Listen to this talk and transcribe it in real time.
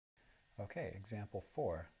Okay, example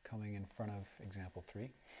 4, coming in front of example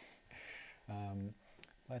 3.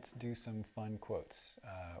 Let's do some fun quotes.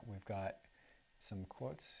 We've got some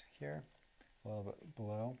quotes here, a little bit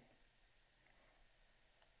below,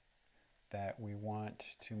 that we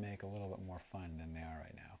want to make a little bit more fun than they are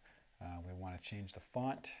right now. We want to change the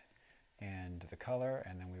font and the color,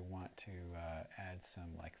 and then we want to add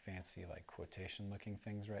some like fancy like quotation looking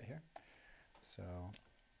things right here. So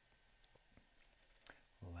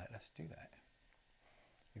let us do that,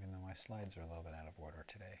 even though my slides are a little bit out of order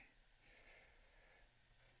today.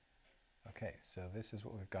 Okay, so this is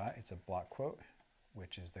what we've got. It's a block quote,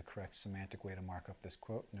 which is the correct semantic way to mark up this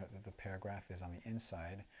quote. Note that the paragraph is on the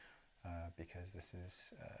inside because this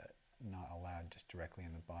is not allowed just directly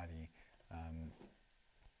in the body,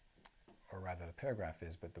 or rather the paragraph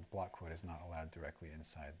is, but the block quote is not allowed directly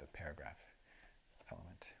inside the paragraph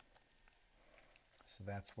element. So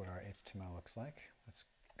that's what our HTML looks like. Let's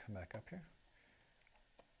come back up here.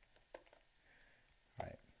 All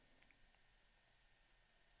right.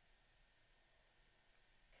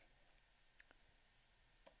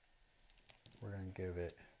 We're going to give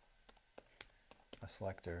it a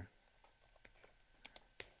selector,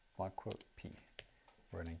 block quote P.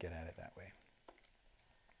 We're going to get at it that way.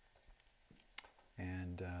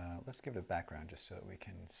 And let's give it a background just so that we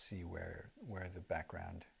can see where the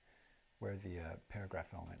background, where the paragraph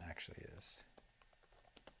element actually is.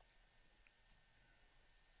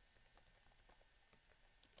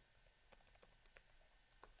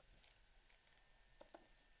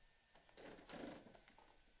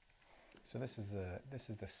 So this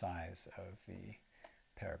is the size of the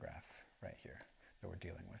paragraph right here that we're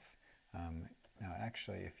dealing with. Now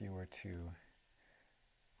actually, if you were to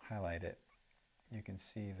highlight it, you can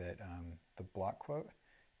see that the block quote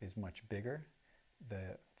is much bigger.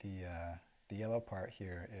 The yellow part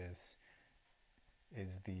here is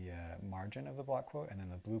the margin of the block quote, and then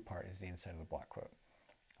the blue part is the inside of the block quote.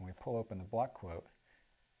 When we pull open the block quote,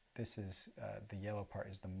 this is the yellow part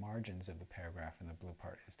is the margins of the paragraph, and the blue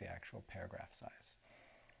part is the actual paragraph size.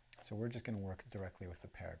 So we're just going to work directly with the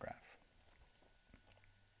paragraph.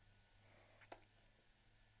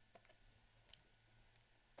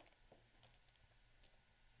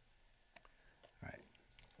 All right,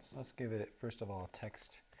 so let's give it first of all a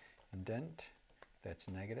text indent that's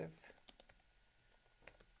negative.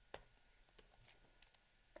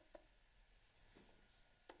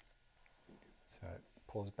 So it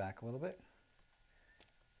pulls back a little bit.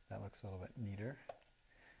 That looks a little bit neater.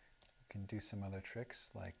 We can do some other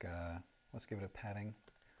tricks, like let's give it a padding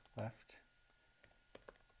left.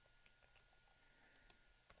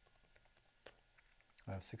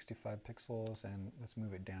 I have 65 pixels, and let's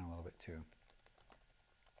move it down a little bit too.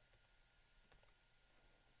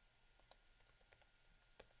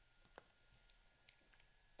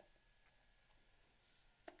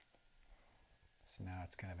 So now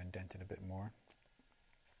it's kind of indented a bit more.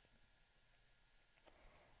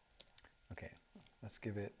 Okay, let's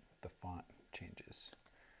give it the font changes.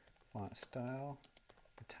 Font style,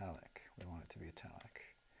 italic. We want it to be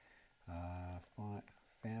italic. Font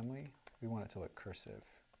family, we want it to look cursive.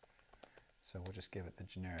 So we'll just give it the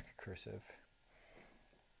generic cursive.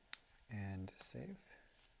 And save.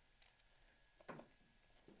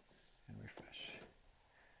 And refresh.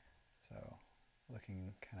 So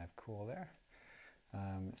looking kind of cool there.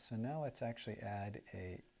 So now let's actually add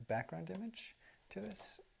a background image to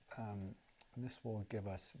this. This will give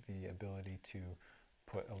us the ability to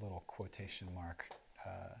put a little quotation mark,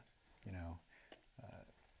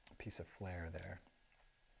 piece of flair there.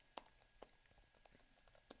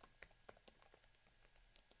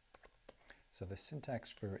 So the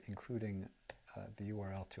syntax for including the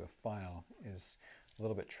URL to a file is a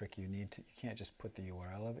little bit tricky. You can't just put the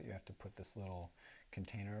URL of it. You have to put this little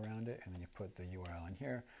container around it, and then you put the URL in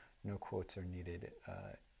here. No quotes are needed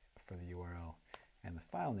for the URL, and the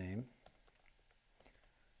file name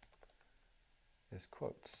is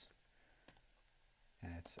quotes,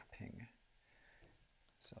 and it's a ping.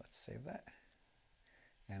 So let's save that,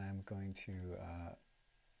 and I'm going to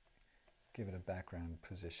give it a background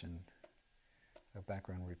position, a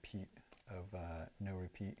background repeat of no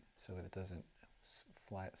repeat, so that it doesn't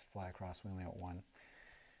fly across. We only want one.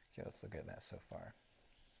 Okay, let's look at that so far.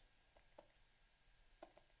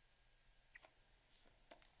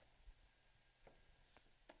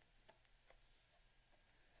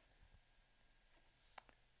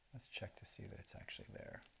 Let's check to see that it's actually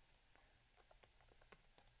there.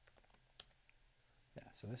 Yeah,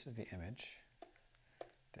 so this is the image.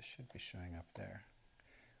 This should be showing up there.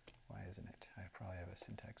 Why isn't it? I probably have a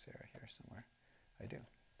syntax error here somewhere. I do.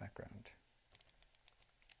 Background.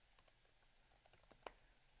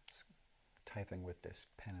 typing with this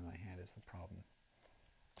pen in my hand is the problem.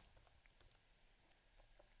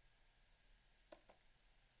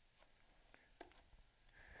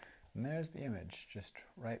 And there's the image, just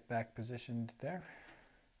right back positioned there.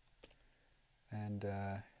 And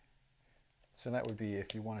so that would be,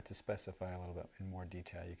 if you wanted to specify a little bit in more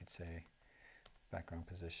detail, you could say background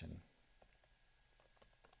position.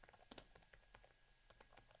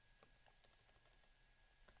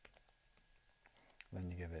 Then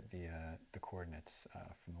you give it the coordinates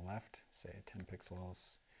from the left, say 10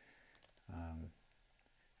 pixels, and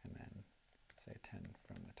then say 10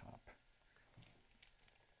 from the top.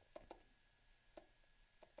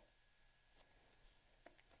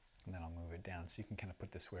 And then I'll move it down, so you can kind of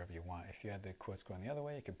put this wherever you want. If you had the quotes going the other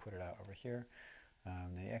way, you could put it out over here.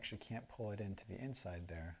 Now you actually can't pull it into the inside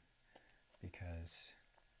there because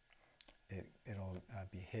it'll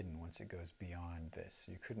be hidden once it goes beyond this.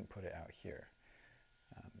 You couldn't put it out here.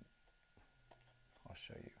 I'll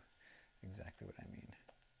show you exactly what I mean.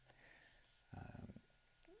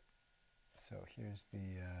 So here's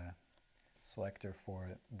the selector for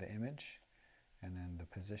the image, and then the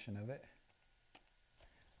position of it.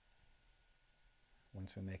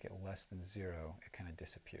 Once we make it less than 0, it kind of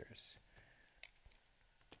disappears.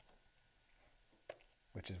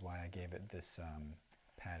 Which is why I gave it this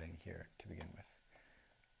padding here to begin with.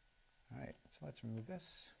 Alright, so let's remove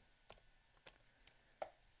this.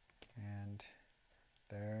 And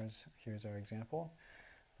here's our example.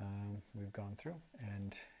 We've gone through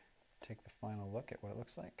and take the final look at what it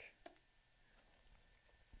looks like.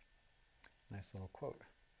 Nice little quote.